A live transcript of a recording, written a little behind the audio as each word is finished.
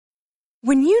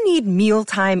When you need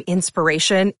mealtime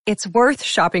inspiration, it's worth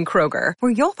shopping Kroger,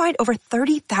 where you'll find over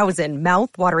 30,000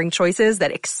 mouth-watering choices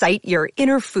that excite your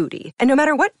inner foodie. And no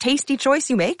matter what tasty choice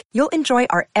you make, you'll enjoy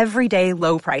our everyday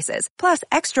low prices, plus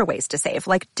extra ways to save,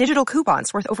 like digital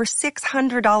coupons worth over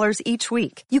 $600 each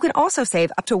week. You can also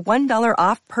save up to $1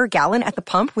 off per gallon at the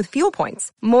pump with fuel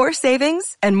points. More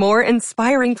savings and more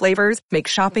inspiring flavors make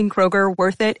shopping Kroger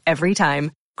worth it every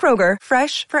time. Kroger,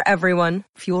 fresh for everyone.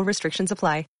 Fuel restrictions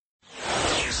apply.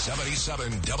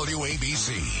 77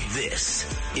 WABC. This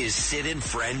is Sid and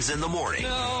Friends in the Morning.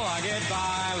 I get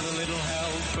by with a little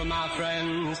help from my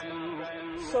friends.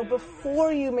 So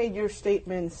before you made your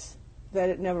statements that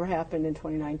it never happened in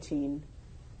 2019,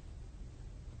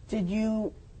 did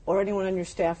you or anyone on your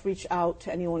staff reach out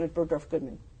to anyone at Bergdorf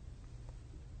Goodman?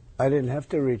 I didn't have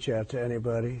to reach out to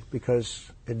anybody because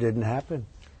it didn't happen.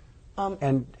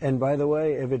 And by the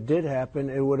way, if it did happen,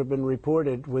 it would have been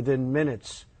reported within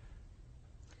minutes.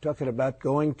 Talking about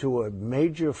going to a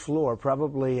major floor,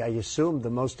 probably, I assume, the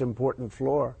most important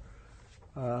floor,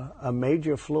 a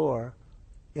major floor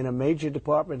in a major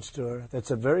department store. That's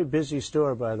a very busy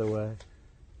store, by the way,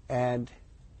 and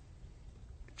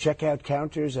checkout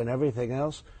counters and everything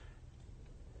else.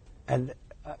 And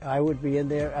I would be in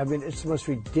there. I mean, it's the most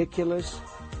ridiculous,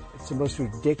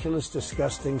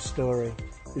 disgusting story.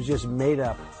 It was just made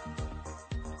up.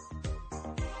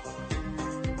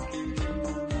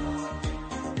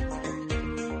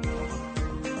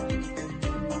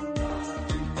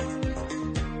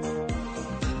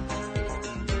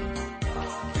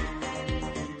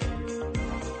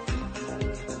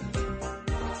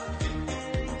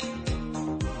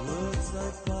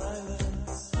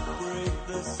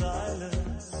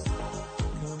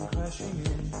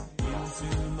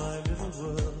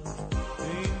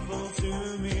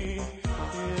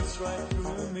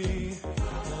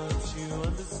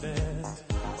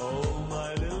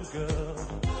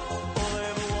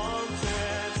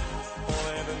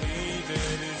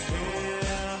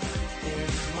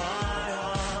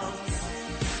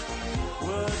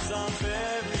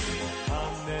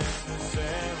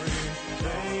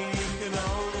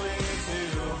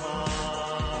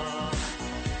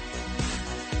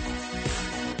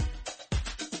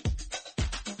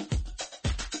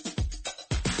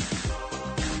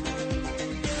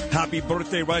 Happy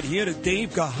birthday right here to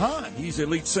Dave Gahan. He's the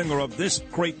lead singer of this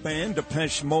great band,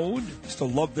 Depeche Mode. Still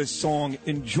love this song,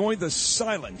 Enjoy the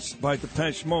Silence by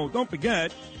Depeche Mode. Don't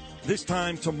forget, this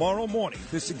time tomorrow morning,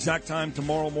 this exact time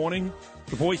tomorrow morning,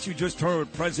 the voice you just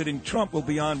heard, President Trump, will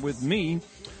be on with me.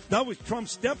 That was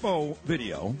Trump's Depo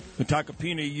video that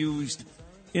Tacopina used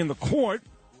in the court.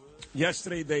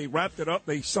 Yesterday they wrapped it up,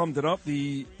 they summed it up.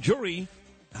 The jury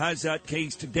has that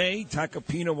case today.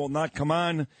 Tacopina will not come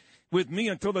on with me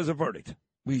until there's a verdict.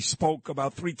 We spoke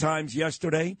about 3 times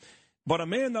yesterday, but a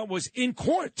man that was in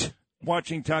court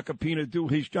watching Tacopina do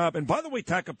his job. And by the way,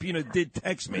 Tacopina did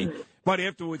text me right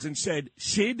afterwards and said,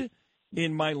 Sid,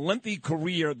 in my lengthy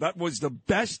career, that was the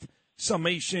best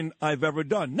summation I've ever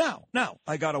done. Now,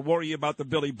 I got to worry about the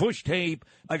Billy Bush tape.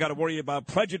 I got to worry about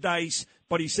prejudice.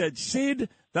 But he said, Sid,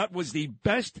 that was the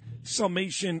best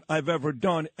summation I've ever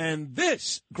done. And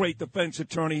this great defense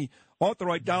attorney, Arthur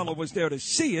Aidala, was there to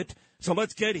see it, so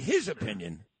let's get his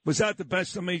opinion. Was that the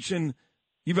best summation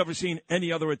you've ever seen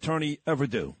any other attorney ever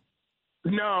do?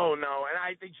 No, and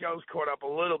I think Joe's caught up a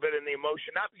little bit in the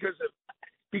emotion, not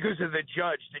because of the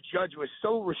judge. The judge was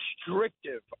so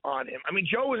restrictive on him. I mean,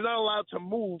 Joe was not allowed to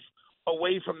move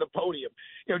away from the podium.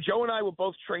 You know, Joe and I were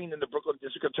both trained in the Brooklyn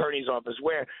District Attorney's Office,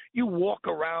 where you walk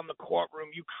around the courtroom,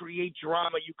 you create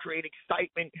drama, you create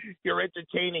excitement, you're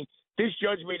entertaining. This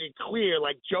judge made it clear,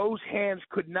 like, Joe's hands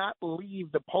could not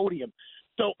leave the podium.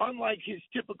 So unlike his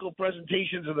typical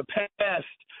presentations of the past,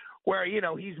 where, you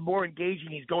know, he's more engaging,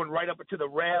 he's going right up to the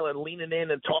rail and leaning in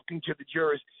and talking to the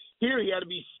jurors. Here he had to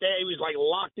be he was like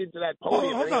locked into that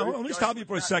podium. Hold on, let me stop you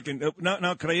for a second.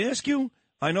 Now, can I ask you?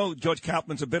 I know Judge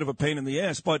Kaplan's a bit of a pain in the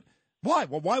ass, but why?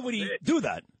 Well, why would he do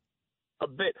that? A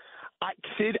bit.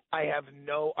 Sid, I have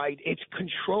no idea. It's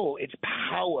control. It's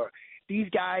power. These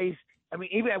guys, I mean,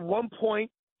 even at one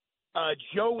point,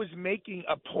 Joe was making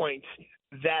a point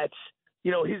that,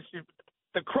 you know,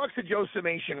 the crux of Joe's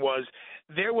summation was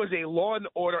there was a Law and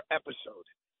Order episode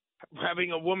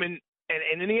having a woman,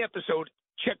 and in the episode,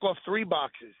 check off 3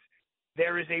 boxes.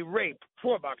 There is a rape.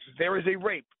 4 boxes. There is a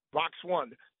rape. Box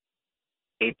 1.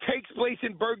 It takes place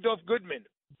in Bergdorf Goodman,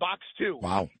 box 2.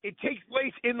 Wow. It takes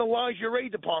place in the lingerie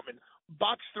department,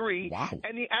 box 3. Wow.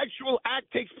 And the actual act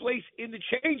takes place in the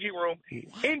changing room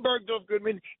in Bergdorf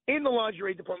Goodman in the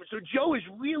lingerie department. So Joe is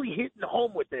really hitting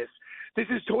home with this. This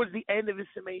is towards the end of his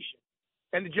summation.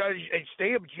 And the judge,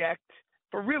 they object.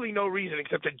 for really no reason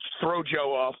except to throw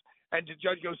Joe off. And the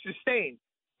judge goes, sustain,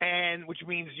 and which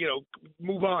means,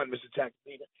 move on, Mr.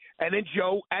 Tacopina. And then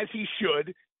Joe, as he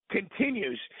should,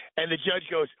 continues. And the judge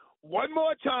goes, one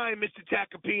more time, Mr.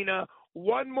 Tacopina,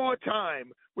 one more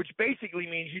time, which basically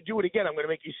means you do it again, I'm going to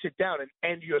make you sit down and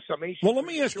end your summation. Well, let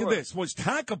me ask you this. Was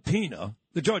Tacopina,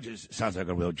 the judge sounds like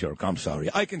a real jerk. I'm sorry.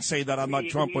 I can say that. I'm not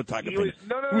Trump or Tacopina.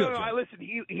 No. Listen,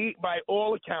 he, by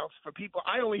all accounts, for people,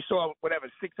 I only saw,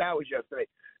 6 hours yesterday.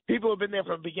 People have been there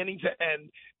from beginning to end,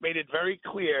 made it very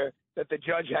clear that the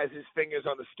judge has his fingers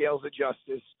on the scales of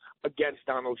justice against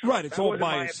Donald Trump. Right, it's all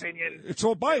biased. It's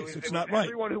all biased. It's not right.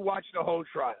 Everyone who watched the whole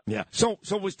trial. Yeah. So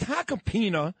was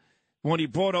Tacopina, when he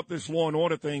brought up this law and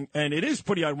order thing, and it is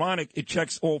pretty ironic, it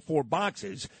checks all 4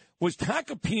 boxes, was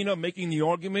Tacopina making the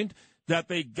argument that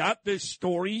they got this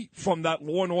story from that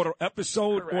Law and Order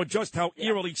episode, correct, or just how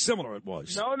eerily similar it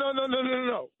was?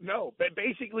 No. But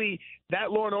basically,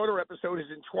 that Law and Order episode is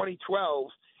in 2012,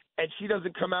 and she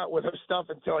doesn't come out with her stuff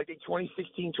until, I think,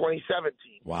 2016, 2017.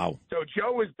 Wow. So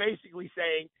Joe was basically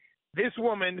saying this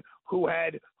woman who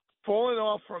had fallen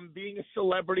off from being a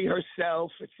celebrity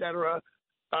herself, et cetera,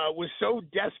 was so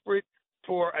desperate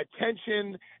for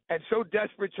attention and so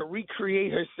desperate to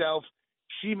recreate herself,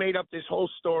 she made up this whole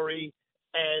story.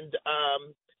 And,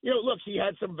 look, he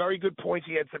had some very good points.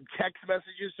 He had some text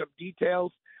messages, some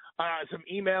details, some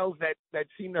emails that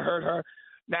seemed to hurt her.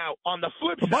 Now, on the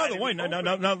flip side... By the way,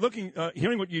 now looking,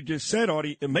 hearing what you just said,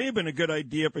 Artie, it may have been a good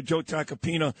idea for Joe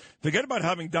Tacopina. Forget about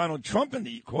having Donald Trump in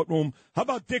the courtroom. How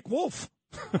about Dick Wolf?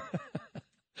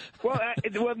 Well,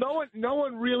 no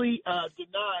one really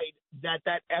denied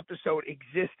that episode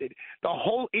existed. The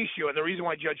whole issue, and the reason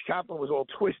why Judge Kaplan was all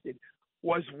twisted,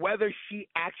 was whether she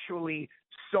actually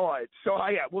saw it. So,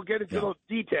 we'll get into those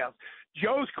details.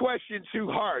 Joe's question too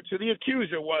hard. So the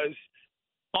accuser was,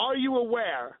 are you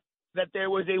aware that there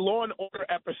was a Law and Order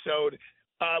episode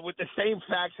with the same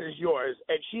facts as yours?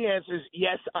 And she answers,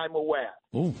 yes, I'm aware.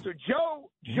 Ooh. So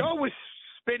Joe was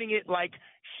spinning it like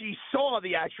she saw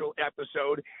the actual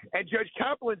episode, and Judge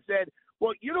Kaplan said,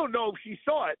 well, you don't know if she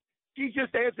saw it. She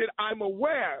just answered, I'm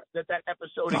aware that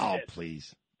episode exists. Oh,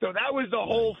 please. So that was the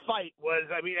whole fight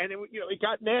and it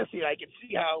got nasty. I could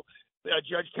see how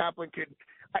Judge Kaplan could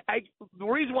the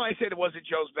reason why I said it wasn't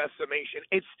Joe's best summation,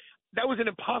 that was an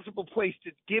impossible place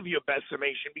to give you a best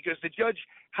summation because the judge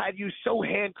had you so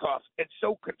handcuffed and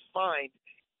so confined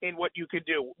in what you could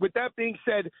do. With that being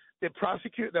said, the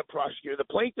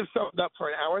plaintiff summed up for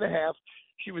an hour and a half.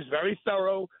 She was very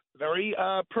thorough, very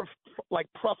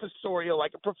professorial,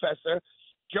 like a professor.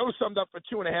 Joe summed up for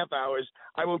 2.5 hours.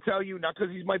 I will tell you, not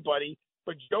because he's my buddy,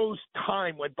 but Joe's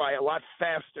time went by a lot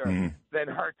faster than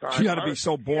her time. She had to be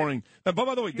so boring. By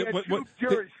the way, two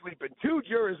jurors sleeping. 2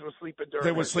 jurors were sleeping during.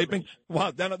 They were sleeping.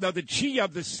 Wow. Now, did she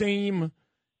have the same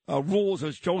rules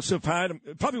as Joseph had?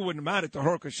 It probably wouldn't matter to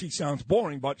her because she sounds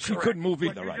boring, but she couldn't move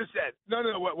either, right? Just said. No.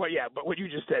 But what you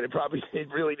just said, it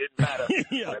really didn't matter.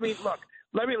 Yeah. But, I mean, look.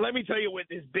 Let me tell you what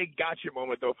this big gotcha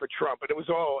moment though for Trump, and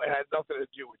it had nothing to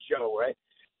do with Joe, right?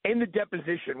 In the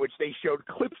deposition, which they showed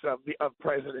clips of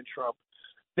President Trump,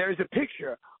 there's a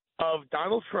picture of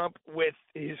Donald Trump with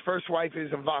his first wife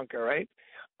is Ivanka, right?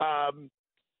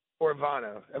 Or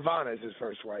Ivana. Ivana is his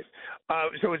first wife.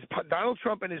 So it's Donald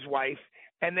Trump and his wife,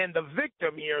 and then the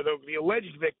victim here, the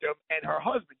alleged victim, and her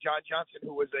husband, John Johnson,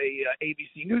 who was a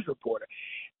ABC News reporter.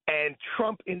 And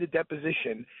Trump in the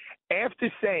deposition,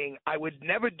 after saying, I would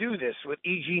never do this with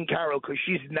E. Jean Carroll because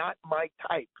she's not my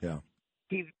type. Yeah.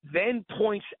 He then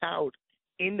points out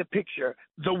in the picture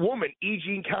the woman, E.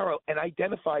 Jean Carroll, and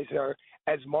identifies her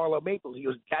as Marla Maples. He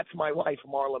goes, that's my wife,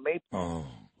 Marla Maples. Oh,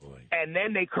 boy. And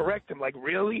then they correct him, like,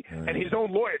 really? And his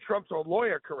own lawyer, Trump's own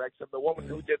lawyer, corrects him, the woman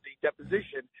who did the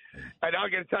deposition. And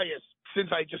I'm going to tell you, since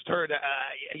I just heard,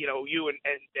 you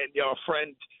and your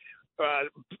friend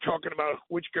talking about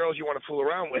which girls you want to fool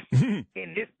around with,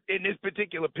 in this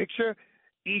particular picture,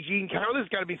 E. Jean Carroll, this has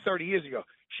got to be 30 years ago.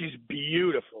 She's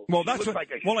beautiful. Well, that's what,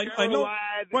 I know.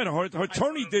 Right, her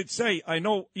attorney did say. I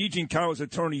know E. Jean Carroll's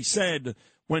attorney said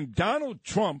when Donald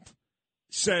Trump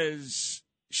says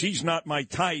she's not my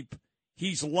type,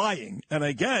 he's lying. And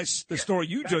I guess the story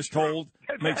you just told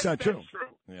makes that true.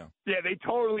 Yeah, they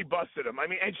totally busted him. I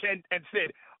mean, and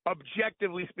said,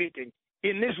 objectively speaking,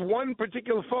 in this one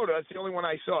particular photo, that's the only one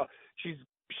I saw.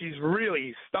 She's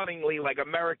really stunningly like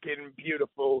American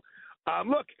beautiful.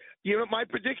 Look, my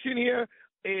prediction here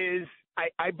is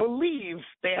I believe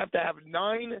they have to have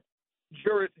 9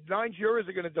 jurors. 9 jurors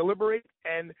are going to deliberate,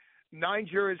 and 9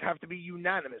 jurors have to be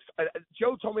unanimous.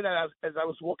 Joe told me that as I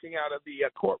was walking out of the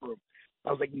courtroom.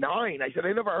 I was like, 9? I said,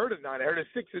 I never heard of 9. I heard of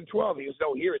 6 and 12. He goes,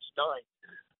 no, here it's 9.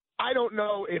 I don't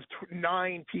know if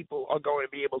 9 people are going to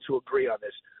be able to agree on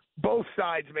this. Both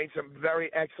sides made some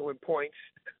very excellent points,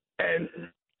 and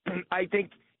I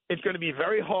think it's going to be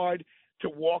very hard to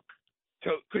walk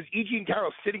to because E. Jean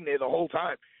Carroll's sitting there the whole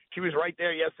time. She was right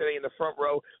there yesterday in the front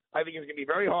row. I think it's going to be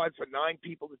very hard for 9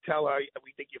 people to tell her,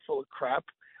 we think you're full of crap.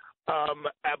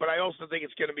 But I also think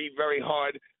it's going to be very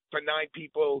hard for 9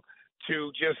 people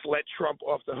to just let Trump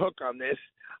off the hook on this.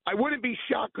 I wouldn't be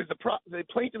shocked because the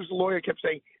plaintiff's lawyer kept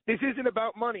saying, this isn't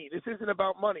about money. This isn't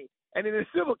about money. And in a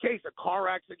civil case, a car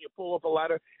accident, you pull up a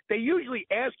ladder, they usually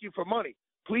ask you for money.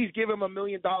 Please give him $1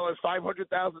 million, $500,000,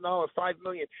 $5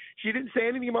 million. She didn't say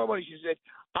anything about money. She said,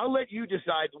 I'll let you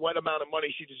decide what amount of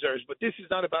money she deserves, but this is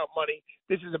not about money.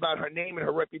 This is about her name and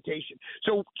her reputation.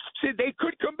 So Sid, they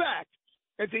could come back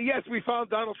and say, yes, we found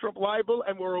Donald Trump liable,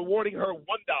 and we're awarding her $1.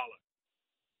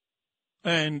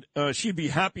 And she'd be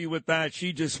happy with that.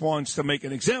 She just wants to make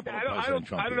an example of President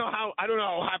Trump. I don't know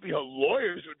how happy her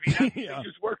lawyers would be. Yeah. They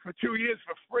just worked for 2 years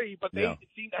for free, but they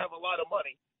seem to have a lot of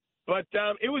money. But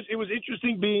it was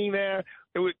interesting being there.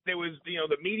 There was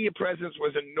the media presence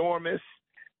was enormous,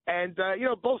 and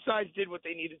both sides did what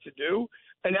they needed to do.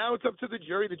 And now it's up to the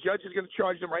jury. The judge is going to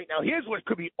charge them right now. Here's what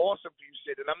could be awesome for you,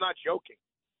 Sid, and I'm not joking.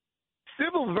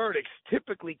 Civil verdicts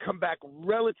typically come back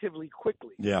relatively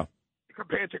quickly. Yeah.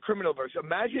 Compared to criminal verdicts.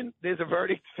 Imagine there's a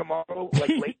verdict tomorrow, like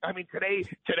late. I mean, today,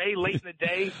 late in the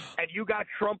day, and you got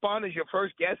Trump on as your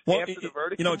first guest after the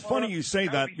verdict. It's funny you say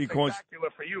that because spectacular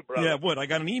for you, brother. Yeah, it would. I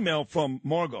got an email from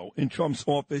Margot in Trump's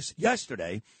office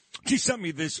yesterday. She sent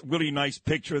me this really nice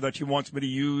picture that she wants me to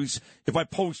use if I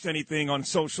post anything on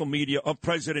social media of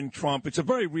President Trump. It's a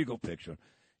very regal picture,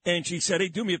 and she said, "Hey,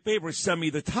 do me a favor, send me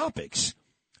the topics."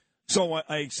 So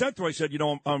I said to her, I said,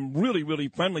 I'm really, really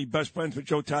friendly, best friends with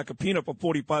Joe Tacopina for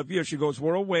 45 years. She goes,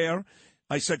 we're aware.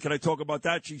 I said, can I talk about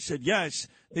that? She said, yes.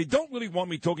 They don't really want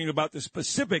me talking about the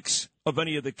specifics of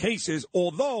any of the cases,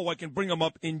 although I can bring them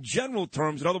up in general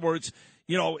terms. In other words,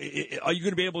 are you going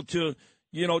to be able to,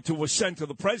 to ascend to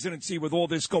the presidency with all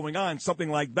this going on, something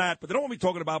like that. But they don't want me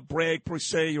talking about Bragg per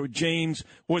se or James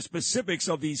or specifics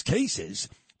of these cases.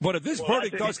 But if this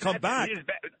verdict does come back...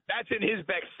 That's in his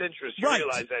best interest. You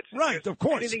realize that. Right, of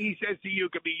course. Anything he says to you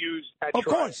could be used at trial. Of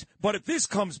course. But if this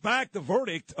comes back, the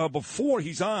verdict, before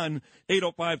he's on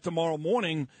 8:05 tomorrow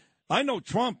morning, I know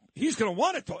Trump, he's going to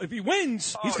want it. If he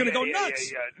wins, he's going to go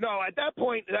nuts. Yeah. No, at that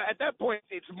point,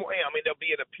 it's more... I mean, there'll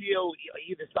be an appeal.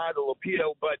 Either side will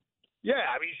appeal, but... Yeah,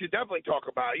 I mean, you should definitely talk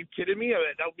about it. Are you kidding me?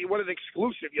 That'll be one of the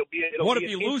exclusive. It'll be an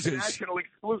international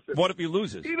exclusive. What if he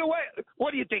loses? Either way, what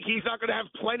do you think? He's not going to have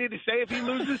plenty to say if he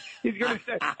loses? He's going to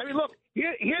say, I mean, look,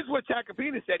 here's what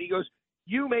Tacopina said. He goes,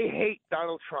 you may hate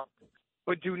Donald Trump,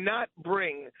 but do not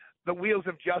bring the wheels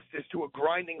of justice to a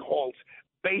grinding halt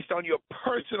based on your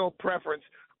personal preference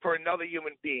for another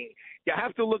human being. You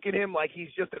have to look at him like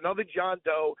he's just another John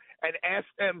Doe and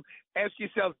ask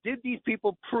yourself, did these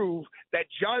people prove that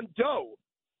John Doe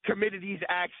committed these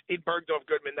acts in Bergdorf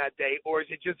Goodman that day, or is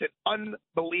it just an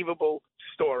unbelievable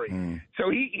story?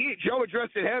 So Joe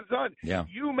addressed it heads on. Yeah.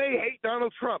 You may hate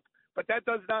Donald Trump, but that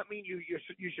does not mean you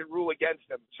should rule against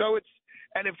him. So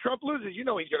and if Trump loses, he's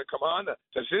going to come on.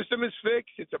 The system is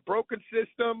fixed. It's a broken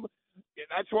system. And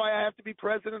that's why I have to be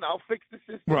president. I'll fix the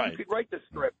system. Right. You could write the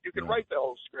script. You could write the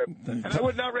whole script. And I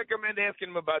would not recommend asking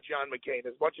him about John McCain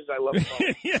as much as I love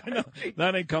him.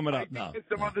 That ain't coming up now. There's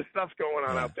some other stuff going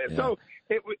on out there. Yeah. So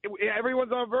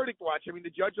everyone's on verdict watch. I mean, the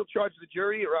judge will charge the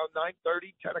jury around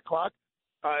 9:30, 10 o'clock.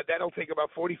 That'll take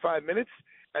about 45 minutes.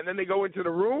 And then they go into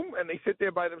the room and they sit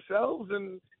there by themselves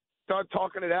and start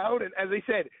talking it out. And as I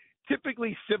said,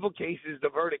 typically civil cases, the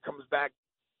verdict comes back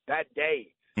that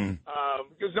day.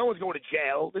 Because no one's going to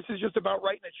jail. This is just about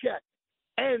writing a check.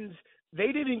 And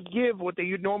they didn't give what they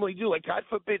would normally do. Like, God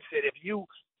forbid, Sid, if you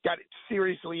got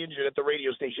seriously injured at the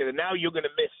radio station and now you're going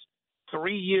to miss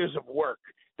 3 years of work.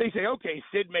 They say, okay,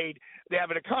 they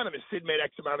have an economist. Sid made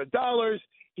X amount of dollars.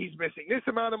 He's missing this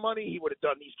amount of money. He would have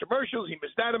done these commercials. He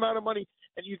missed that amount of money.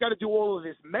 And you got to do all of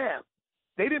this math.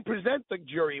 They didn't present the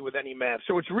jury with any math.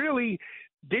 So it's really,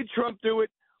 did Trump do it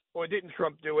or didn't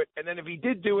Trump do it? And then if he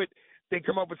did do it, they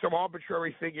come up with some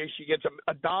arbitrary figure. She gets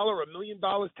 $1, $1 million,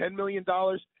 $10 million.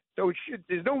 So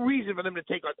there's no reason for them to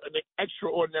take an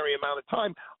extraordinary amount of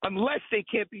time unless they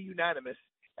can't be unanimous.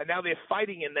 And now they're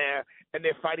fighting in there, and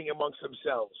they're fighting amongst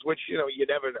themselves, which, you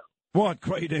never know. What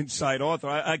great insight, Arthur.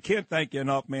 I can't thank you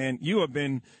enough, man. You have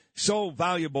been so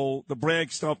valuable, the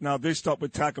Bragg stuff, now this stuff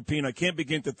with Tacopina. I can't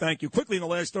begin to thank you. Quickly, in the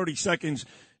last 30 seconds,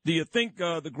 do you think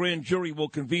the grand jury will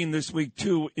convene this week,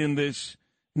 too, in this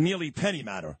Neely Penny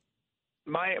matter?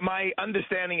 My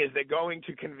understanding is they're going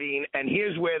to convene, and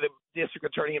here's where the district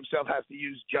attorney himself has to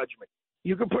use judgment.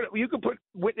 You can put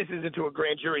witnesses into a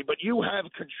grand jury, but you have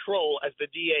control as the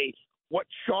DA what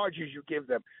charges you give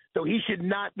them. So he should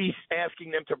not be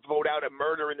asking them to vote out a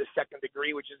murder in the second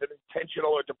degree, which is an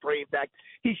intentional or depraved act.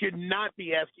 He should not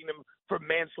be asking them for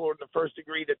manslaughter in the first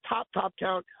degree. The top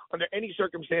count under any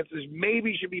circumstances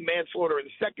maybe should be manslaughter in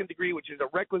the second degree, which is a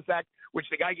reckless act, which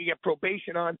the guy can get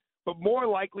probation on. But more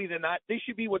likely than not, this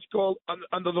should be what's called,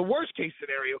 under the worst case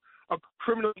scenario, a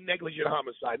criminally negligent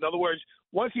homicide. In other words,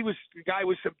 once the guy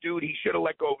was subdued, he should have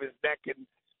let go of his neck and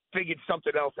figured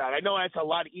something else out. I know that's a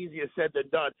lot easier said than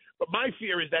done, but my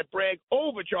fear is that Bragg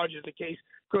overcharges the case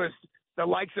because the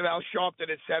likes of Al Sharpton,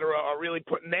 et cetera, are really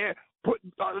they're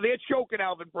choking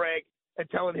Alvin Bragg and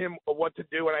telling him what to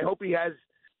do, and I hope he has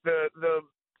the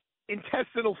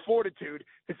intestinal fortitude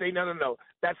to say, no,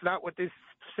 that's not what this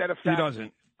set of facts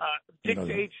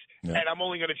dictates, and I'm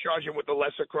only going to charge him with the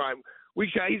lesser crime.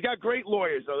 He's got great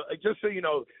lawyers. Just so you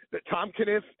know, Tom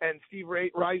Kniff and Steve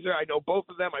Reiser, I know both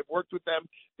of them. I've worked with them.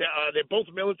 They're both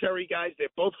military guys. They're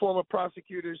both former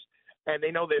prosecutors, and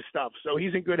they know their stuff. So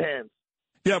he's in good hands.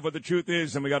 Yeah, but the truth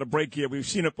is, and we got a break here, we've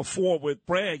seen it before with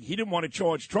Bragg. He didn't want to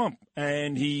charge Trump,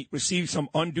 and he received some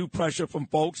undue pressure from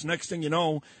folks. Next thing you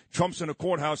know, Trump's in a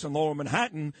courthouse in Lower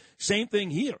Manhattan. Same thing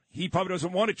here. He probably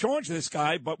doesn't want to charge this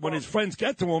guy, but when his friends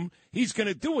get to him, he's going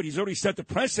to do it. He's already set the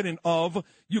precedent of,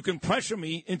 you can pressure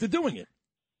me into doing it.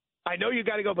 I know you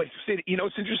got to go, but you know,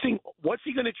 it's interesting. What's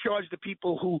he going to charge the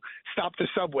people who stop the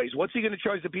subways? What's he going to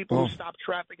charge the people who stop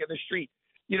traffic in the street?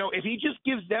 You know, if he just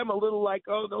gives them a little like,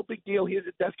 oh, no big deal, here's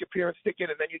a desk appearance ticket,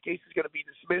 and then your case is going to be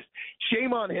dismissed,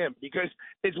 shame on him, because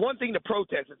it's one thing to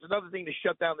protest. It's another thing to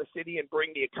shut down the city and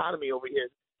bring the economy over here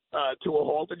to a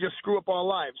halt and just screw up our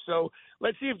lives. So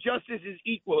let's see if justice is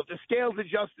equal. If the scales of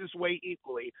justice weigh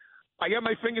equally, I got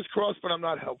my fingers crossed, but I'm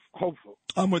not hopeful.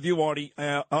 I'm with you, Artie,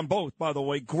 on both, by the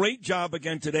way. Great job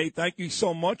again today. Thank you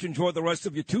so much. Enjoy the rest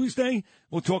of your Tuesday.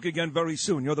 We'll talk again very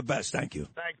soon. You're the best. Thank you.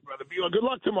 Thanks, brother. Good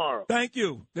luck tomorrow. Thank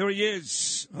you. There he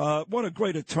is. What a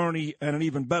great attorney and an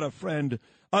even better friend.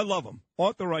 I love him.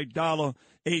 Arthur Aidala,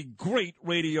 a great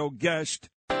radio guest.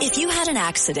 If you had an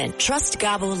accident, trust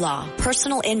Gabo Law,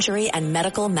 personal injury and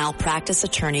medical malpractice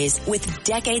attorneys with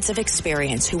decades of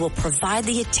experience who will provide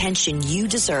the attention you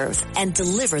deserve and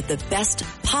deliver the best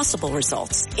possible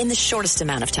results in the shortest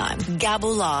amount of time.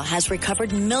 Gabo Law has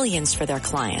recovered millions for their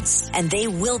clients, and they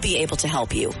will be able to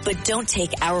help you. But don't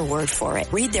take our word for it.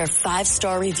 Read their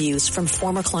 5-star reviews from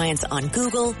former clients on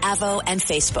Google, Avo, and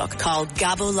Facebook. Call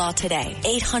Gabo Law today,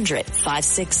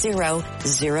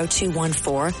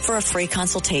 800-560-0214 for a free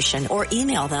consultation, or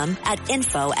email them at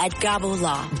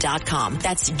info@gabolaw.com.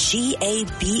 That's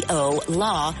GABO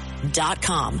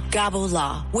law.com. Gabo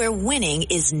Law, where winning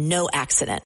is no accident.